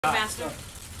McMaster.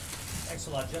 Thanks a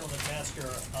lot, General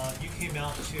McMaster. You came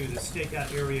out to the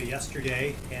stakeout area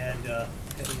yesterday, and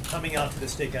in coming out to the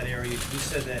stakeout area, you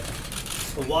said that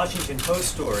the Washington Post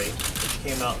story, which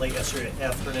came out late yesterday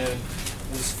afternoon,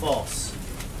 was false.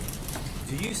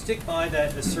 Do you stick by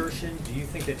that assertion? Do you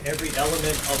think that every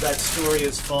element of that story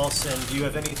is false, and do you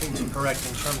have anything to correct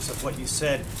in terms of what you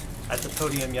said at the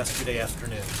podium yesterday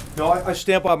afternoon? No, I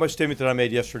stand by my statement that I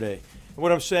made yesterday. And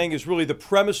what I'm saying is really the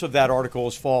premise of that article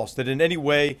is false, that in any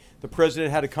way the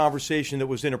president had a conversation that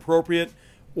was inappropriate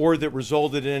or that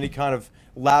resulted in any kind of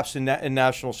lapse in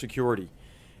national security.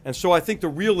 And so I think the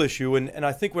real issue, and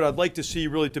I think what I'd like to see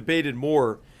really debated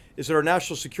more, is that our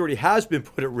national security has been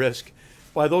put at risk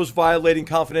by those violating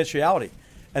confidentiality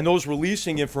and those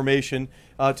releasing information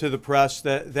to the press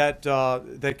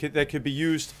that could be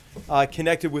used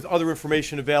connected with other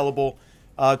information available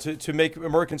to make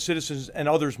American citizens and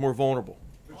others more vulnerable.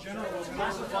 General was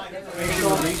classified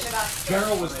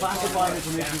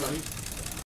information released.